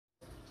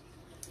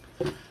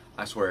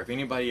I swear, if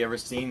anybody ever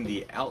seen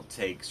the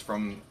outtakes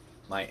from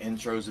my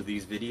intros of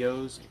these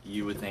videos,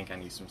 you would think I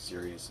need some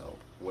serious help,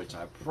 which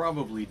I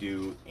probably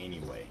do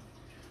anyway.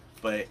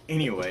 But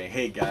anyway,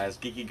 hey guys,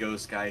 Geeky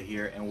Ghost Guy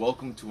here, and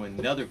welcome to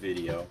another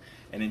video.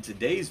 And in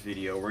today's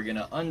video, we're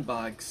gonna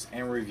unbox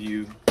and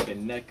review the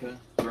NECA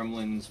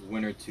Gremlins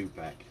Winter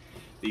 2-pack.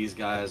 These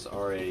guys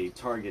are a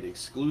Target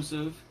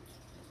exclusive.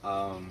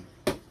 I've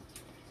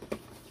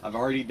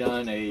already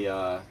done a,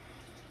 I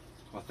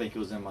think it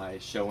was in my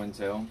show and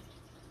tell,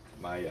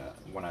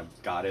 when I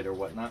got it or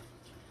whatnot.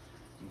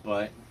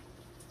 But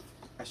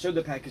I showed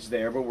the package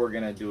there, but we're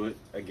gonna do it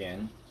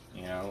again,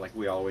 you know, like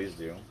we always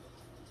do.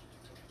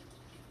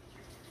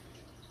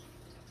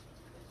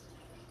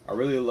 I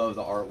really love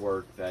the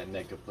artwork that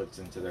NECA puts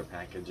into their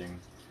packaging,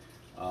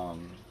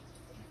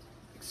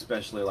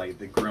 especially like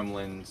the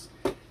Gremlins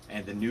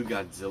and the new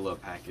Godzilla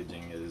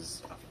packaging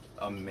is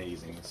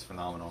amazing. It's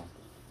phenomenal.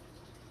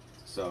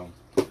 So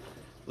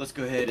let's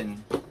go ahead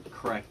and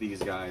crack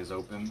these guys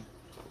open.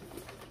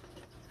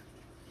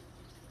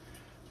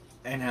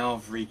 And how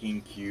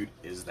freaking cute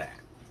is that?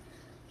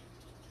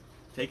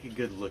 Take a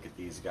good look at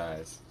these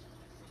guys.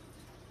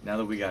 Now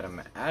that we got them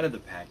out of the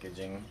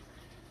packaging,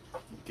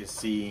 you can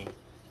see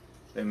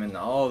them in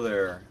all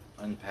their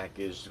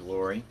unpackaged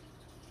glory.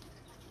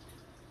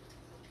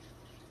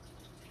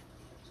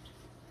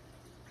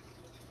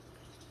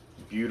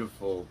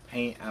 Beautiful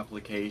paint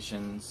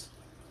applications.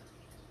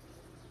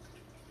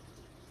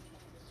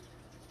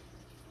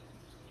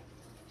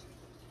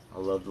 I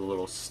love the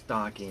little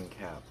stocking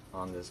cap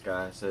on this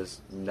guy. It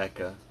says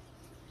NECA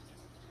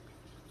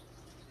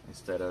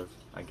instead of,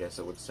 I guess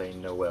it would say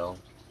Noel.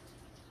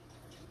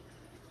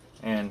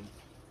 And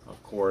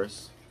of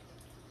course,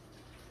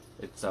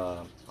 it's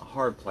a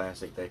hard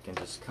plastic that can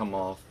just come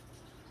off.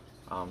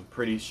 I'm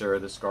pretty sure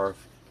the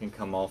scarf can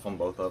come off on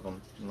both of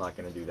them. I'm not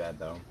going to do that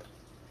though.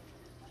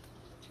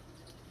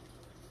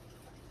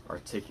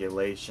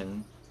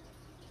 Articulation.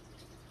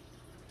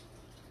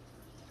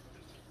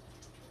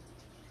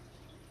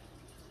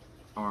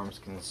 Arms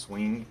can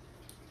swing.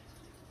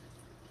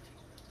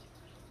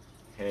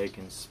 Head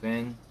can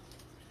spin.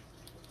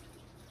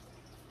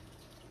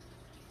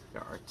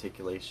 Got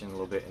articulation a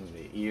little bit in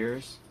the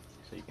ears,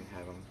 so you can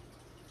have them.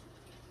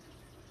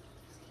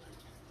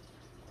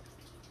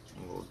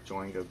 A little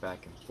joint go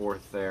back and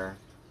forth there.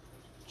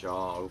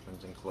 Jaw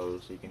opens and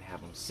closes, so you can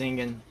have them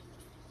singing.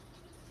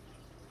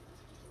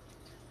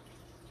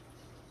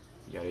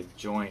 You got a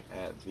joint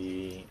at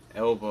the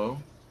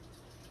elbow,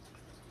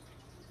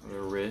 the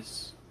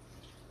wrist,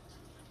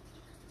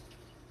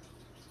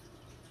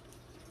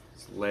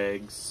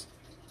 legs,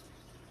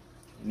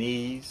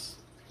 knees,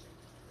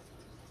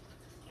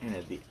 and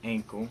at the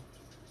ankle,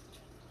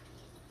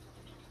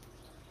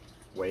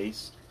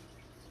 waist.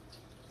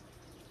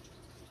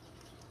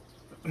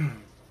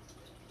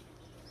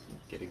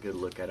 Get a good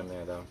look at them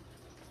there though.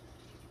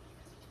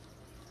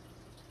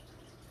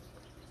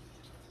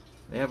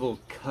 They have a little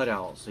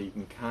cutout so you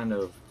can kind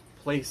of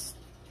place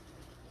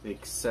the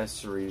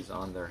accessories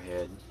on their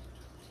head.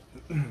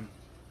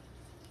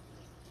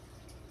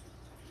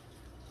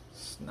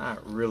 It's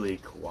not really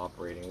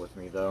cooperating with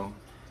me though.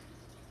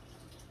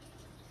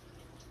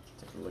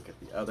 Take a look at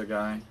the other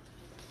guy.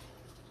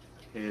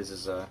 His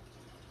is a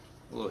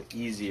little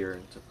easier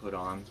to put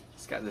on.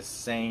 It's got the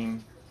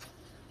same,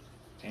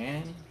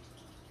 and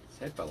his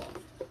head fell off,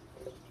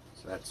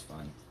 so that's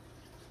fun.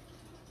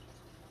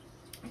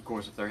 Of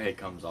course, if their head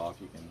comes off,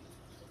 you can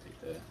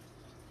take the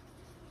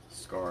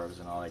scarves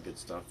and all that good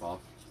stuff off.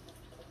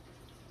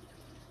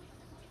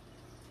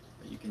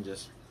 But you can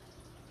just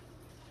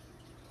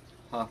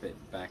pop it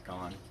back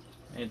on.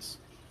 It's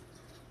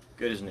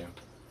good as new.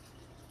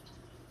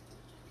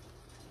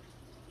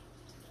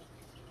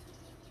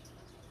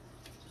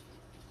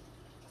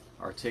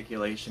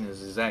 Articulation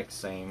is the exact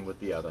same with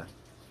the other.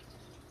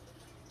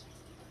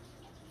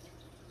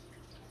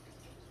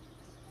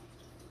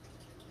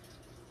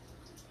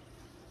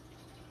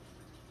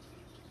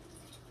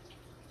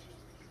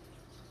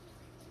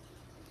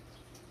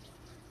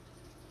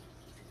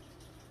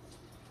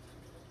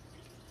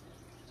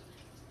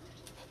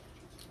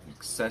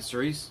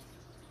 Accessories.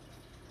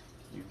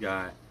 You've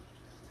got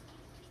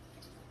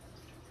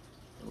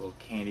a little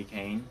candy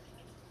cane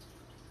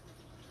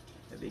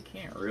that they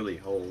can't really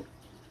hold.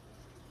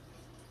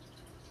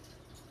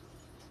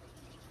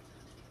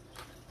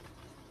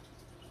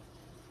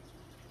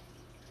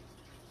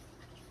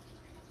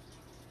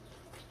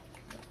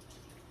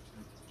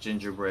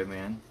 Gingerbread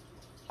man.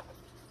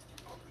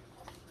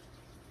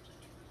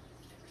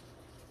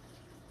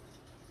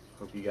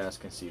 Hope you guys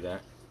can see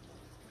that.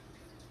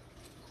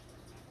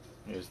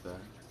 Here's the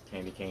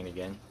candy cane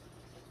again.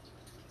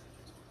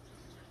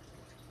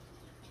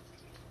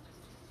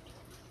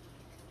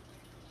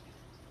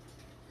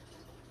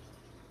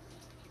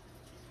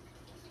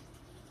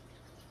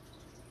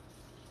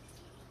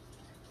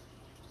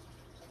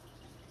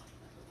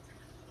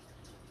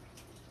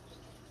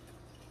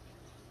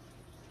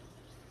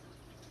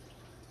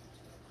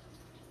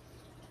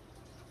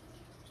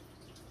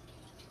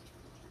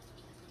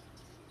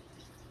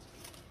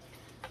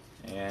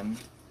 And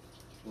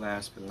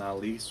last but not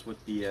least,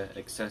 with the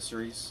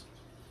accessories,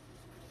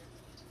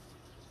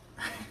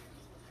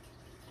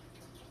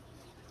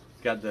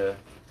 got the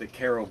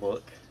Carol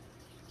book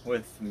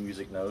with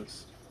music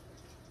notes.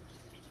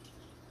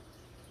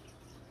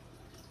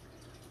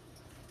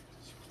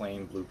 It's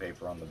plain blue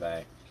paper on the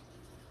back.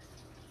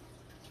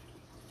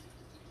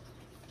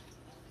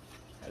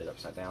 Had it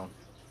upside down.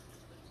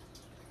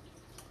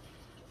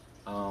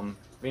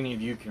 If any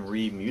of you can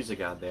read music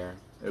out there,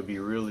 it would be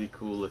really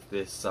cool if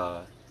this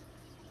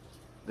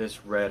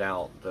this read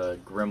out the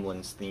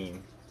Gremlins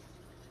theme,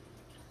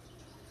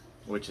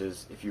 which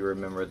is, if you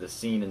remember the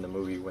scene in the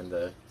movie when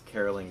the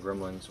caroling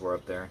gremlins were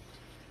up there,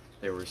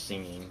 they were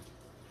singing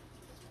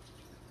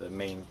the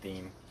main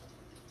theme.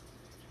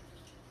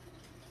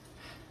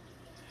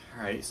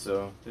 Alright,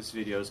 so this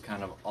video is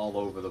kind of all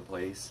over the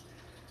place.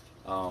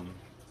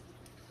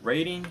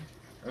 Rating,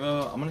 I'm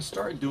going to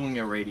start doing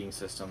a rating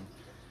system,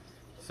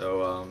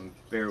 so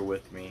bear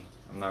with me.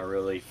 I'm not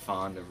really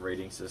fond of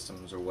rating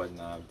systems or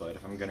whatnot, but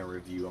if I'm going to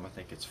review them, I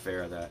think it's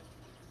fair that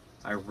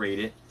I rate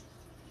it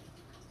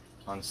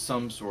on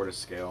some sort of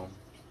scale.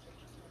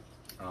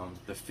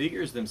 The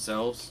figures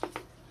themselves,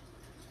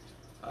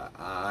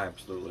 I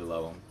absolutely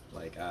love them.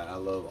 Like, I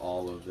love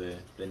all of the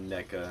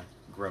NECA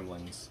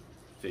Gremlins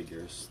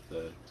figures,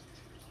 the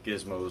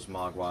Gizmos,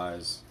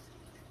 Mogwais,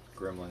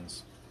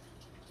 Gremlins.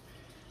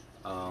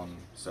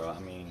 So I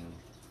mean,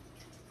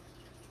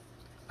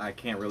 I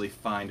can't really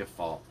find a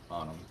fault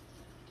on them.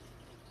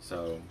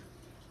 So,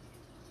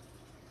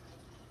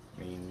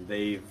 I mean,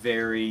 they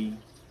vary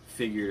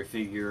figure to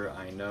figure,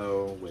 I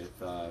know,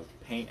 with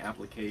paint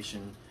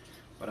application,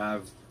 but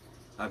I've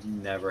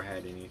never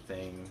had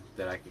anything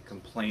that I could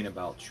complain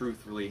about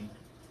truthfully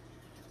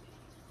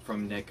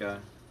from NECA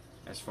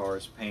as far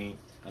as paint.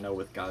 I know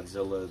with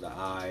Godzilla the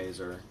eyes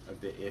are a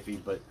bit iffy,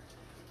 but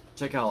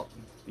check out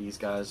these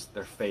guys,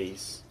 their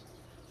face.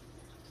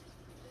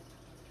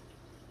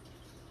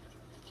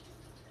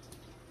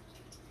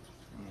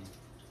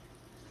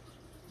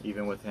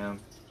 Even with him,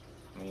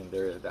 I mean,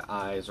 the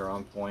eyes are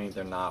on point,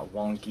 they're not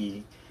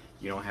wonky.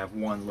 You don't have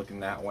one looking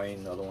that way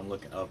and the other one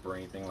looking up or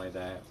anything like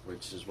that,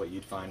 which is what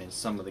you'd find in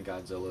some of the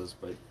Godzillas,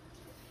 but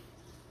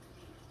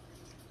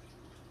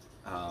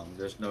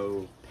there's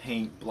no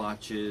paint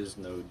blotches,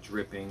 no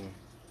dripping,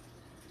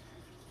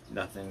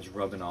 nothing's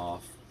rubbing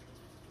off.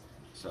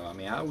 So I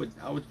mean, I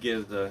would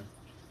give the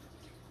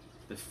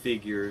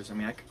figures, I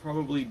mean, I could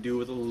probably do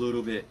with a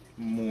little bit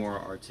more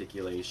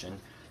articulation.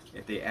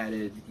 If they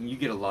added, you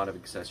get a lot of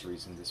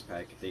accessories in this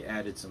pack, if they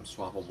added some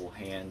swappable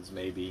hands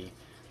maybe,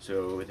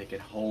 so they could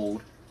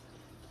hold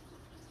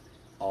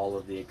all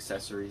of the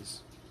accessories,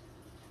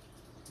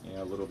 you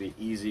know, a little bit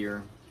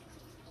easier.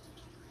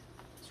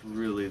 It's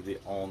really the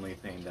only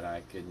thing that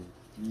I could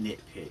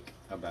nitpick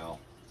about.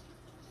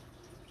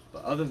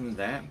 But other than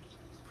that,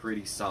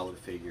 pretty solid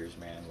figures,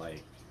 man.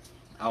 Like,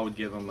 I would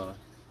give them a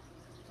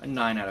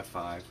 9 out of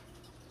 5,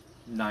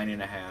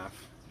 9.5.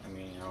 I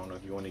mean, I don't know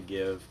if you want to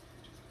give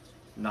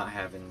not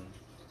having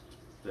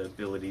the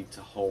ability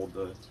to hold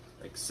the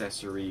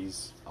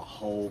accessories a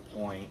whole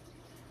point,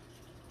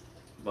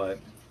 but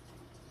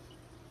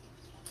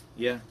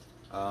yeah,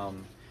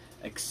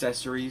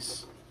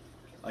 accessories,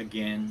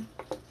 again,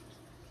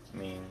 I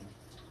mean,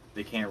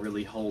 they can't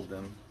really hold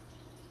them.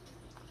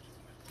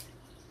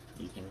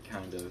 You can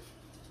kind of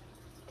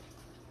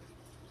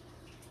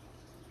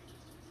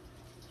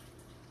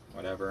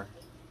whatever,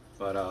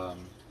 but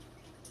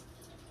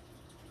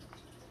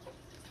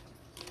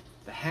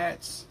the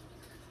hats,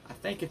 I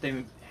think if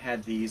they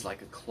had these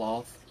like a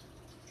cloth,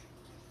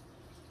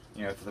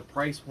 you know, for the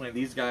price point,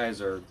 these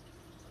guys are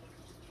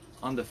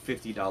on the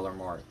 $50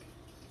 mark.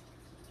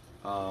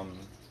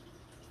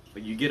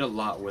 But you get a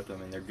lot with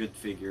them and they're good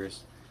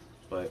figures.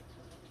 But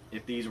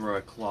if these were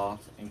a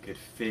cloth and could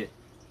fit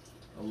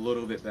a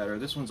little bit better,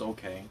 this one's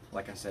okay,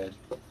 like I said.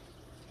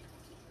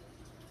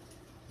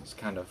 This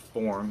kind of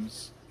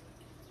forms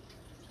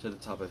to the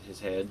top of his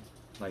head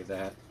like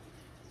that.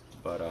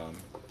 But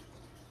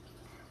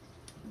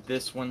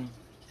this one,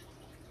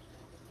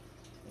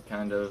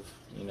 kind of,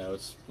 you know,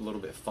 it's a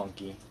little bit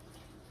funky.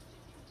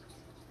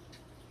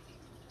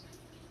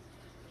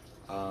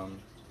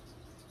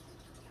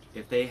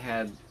 If they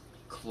had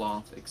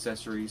cloth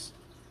accessories,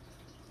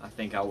 I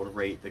think I would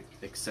rate the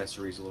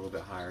accessories a little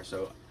bit higher.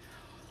 So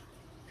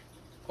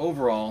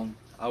overall,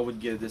 I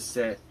would give this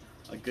set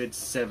a good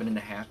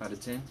 7.5 out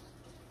of 10.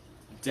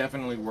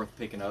 Definitely worth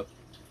picking up.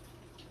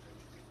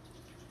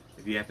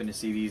 If you happen to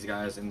see these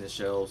guys in the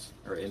shelves,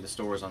 or in the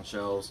stores on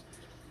shelves,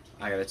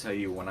 I gotta tell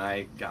you, when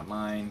I got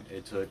mine,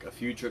 it took a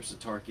few trips to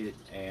Target,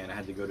 and I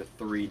had to go to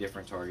 3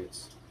 different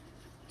Targets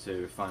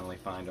to finally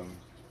find them.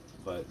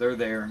 But they're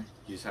there.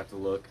 You just have to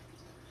look,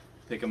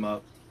 pick them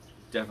up.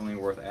 Definitely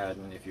worth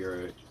adding if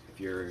you're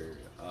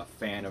a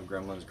fan of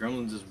Gremlins.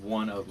 Gremlins is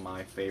one of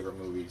my favorite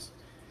movies.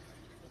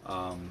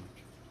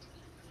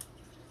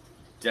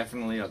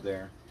 Definitely up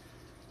there.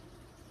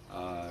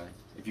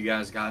 If you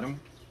guys got them,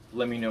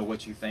 let me know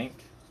what you think.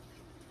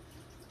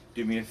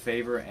 Do me a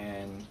favor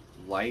and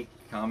like,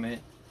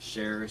 comment,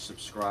 share,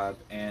 subscribe,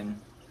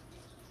 and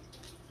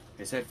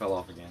His head fell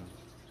off again.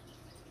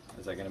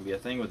 Is that going to be a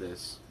thing with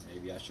this?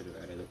 Maybe I should have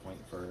added a point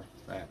for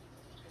that.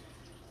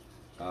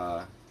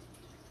 I'm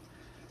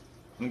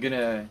going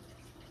to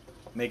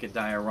make a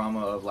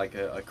diorama of like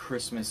a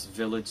Christmas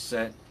village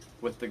set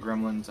with the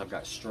gremlins. I've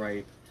got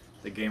Stripe,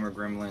 the Gamer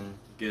Gremlin,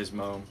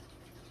 Gizmo.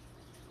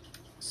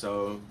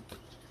 So,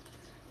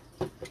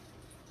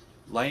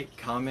 like,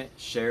 comment,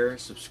 share,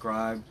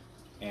 subscribe,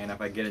 and if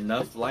I get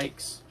enough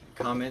likes,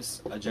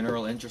 comments, a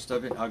general interest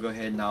of it, I'll go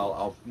ahead and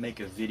I'll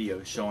make a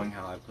video showing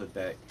how I put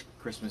that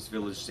Christmas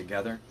village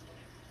together.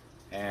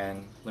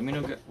 And let me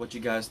know what you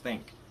guys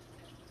think.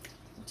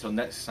 Until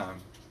next time,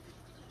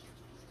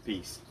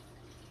 peace.